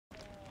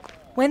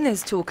When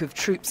there's talk of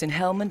troops in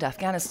Helmand,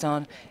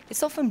 Afghanistan,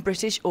 it's often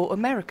British or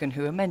American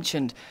who are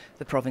mentioned.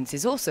 The province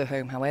is also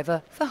home,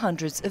 however, for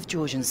hundreds of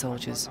Georgian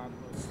soldiers.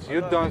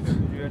 You don't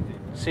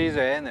see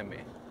the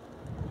enemy.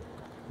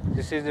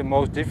 This is the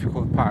most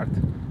difficult part.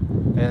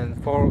 And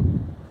for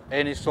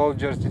any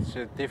soldiers, it's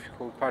a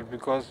difficult part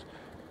because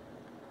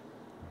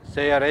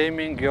they are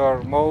aiming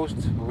your most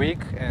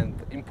weak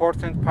and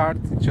important part,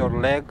 it's your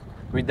leg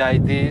with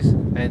IDs,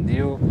 and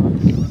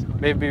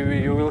maybe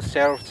you will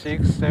serve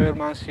 6-7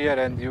 months here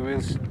and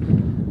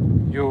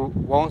you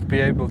won't be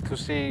able to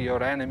see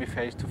your enemy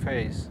face to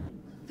face.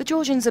 The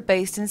Georgians are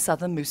based in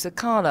southern Musa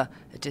Qala,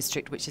 a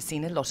district which has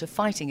seen a lot of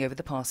fighting over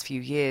the past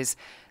few years.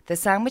 They're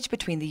sandwiched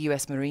between the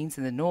US Marines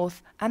in the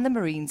north and the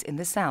Marines in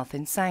the south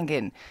in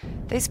Sangin.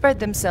 They spread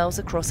themselves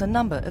across a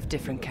number of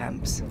different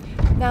camps.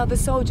 Now the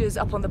soldiers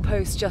up on the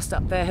post just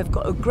up there have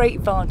got a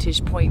great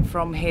vantage point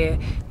from here.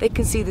 They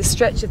can see the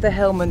stretch of the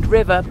Helmand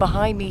River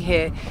behind me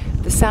here,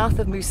 the south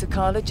of Musa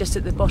Qala just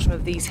at the bottom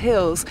of these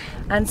hills,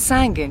 and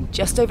Sangin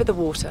just over the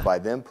water. By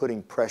them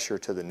putting pressure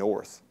to the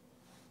north,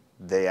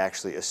 they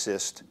actually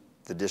assist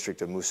the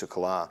district of Musa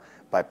Qala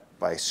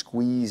by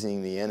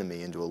squeezing the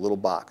enemy into a little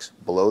box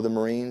below the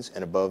Marines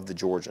and above the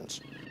Georgians.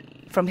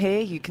 From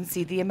here you can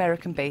see the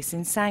American base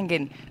in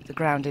Sangin. The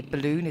grounded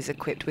balloon is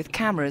equipped with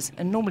cameras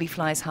and normally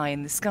flies high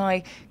in the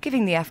sky,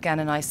 giving the Afghan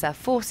and ISAF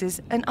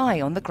forces an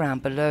eye on the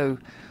ground below.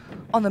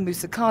 On the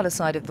Musa Qala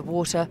side of the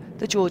water,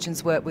 the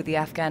Georgians work with the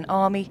Afghan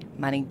Army,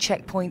 manning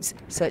checkpoints,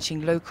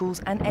 searching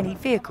locals and any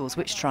vehicles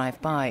which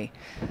drive by.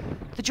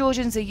 The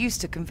Georgians are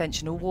used to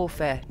conventional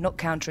warfare, not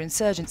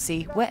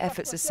counterinsurgency, where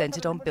efforts are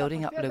centred on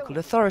building up local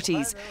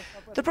authorities.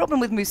 The problem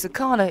with Musa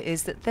Qala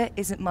is that there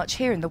isn't much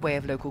here in the way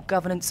of local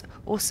governance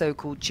or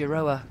so-called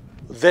Giroa.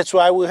 That's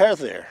why we are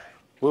there.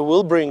 We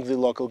will bring the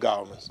local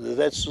governments.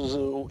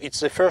 It's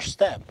the first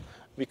step,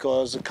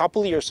 because a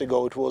couple of years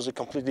ago it was a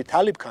completely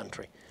Talib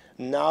country.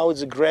 Now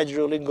it's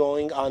gradually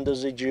going under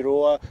the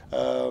Giroa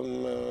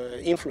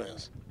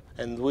influence.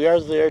 And we are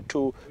there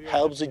to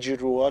help the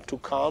Giroa to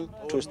come,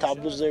 to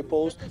establish their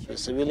post, the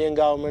civilian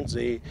government,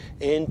 the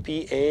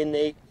ANP,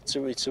 ANA.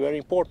 It's very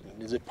important.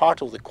 It's a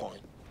part of the coin.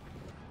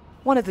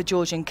 One of the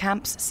Georgian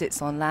camps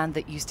sits on land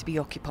that used to be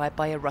occupied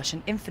by a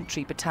Russian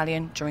infantry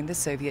battalion during the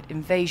Soviet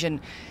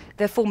invasion.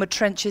 Their former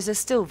trenches are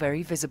still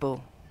very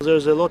visible.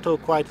 There's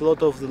quite a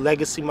lot of the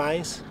legacy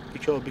mines,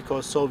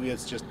 because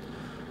Soviets just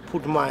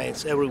put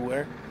mines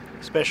everywhere,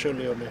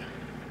 especially on the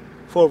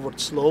forward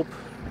slope,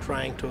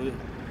 trying to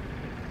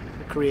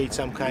create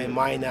some kind of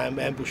mine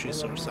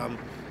ambushes or some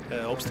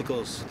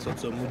obstacles so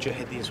the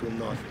Mujahideens will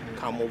not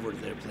come over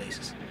their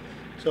places.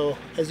 So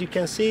as you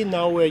can see,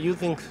 now we're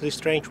using these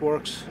trench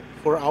works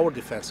for our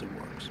defensive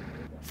works.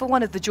 For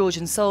one of the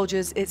Georgian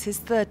soldiers, it's his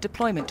third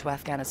deployment to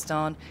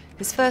Afghanistan.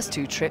 His first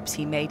two trips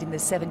he made in the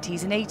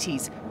 70s and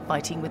 80s,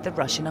 fighting with the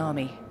Russian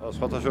army.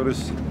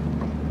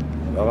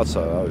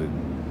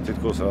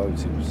 თითქოს რა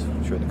ვიცი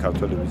ჩვენი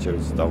ქართველი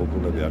ბიჭებიც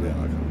დაღუპულები არიან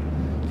აქ.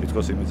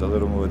 თითქოს იმიწადე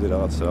რომ მოვედი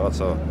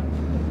რაღაცა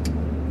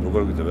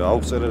როგორ ვიტყვი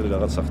აუწერელი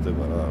რაღაცა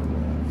ხდება რა.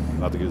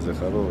 ადგილზე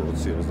ხარ რომ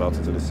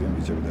 20-30 წლის წინ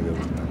ბიჭები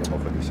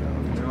დაგემოხედი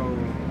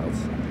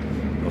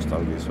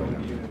nostalgia.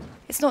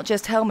 It's not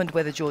just Helmand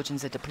where the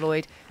Georgians are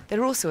deployed,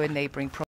 they're also in neighbouring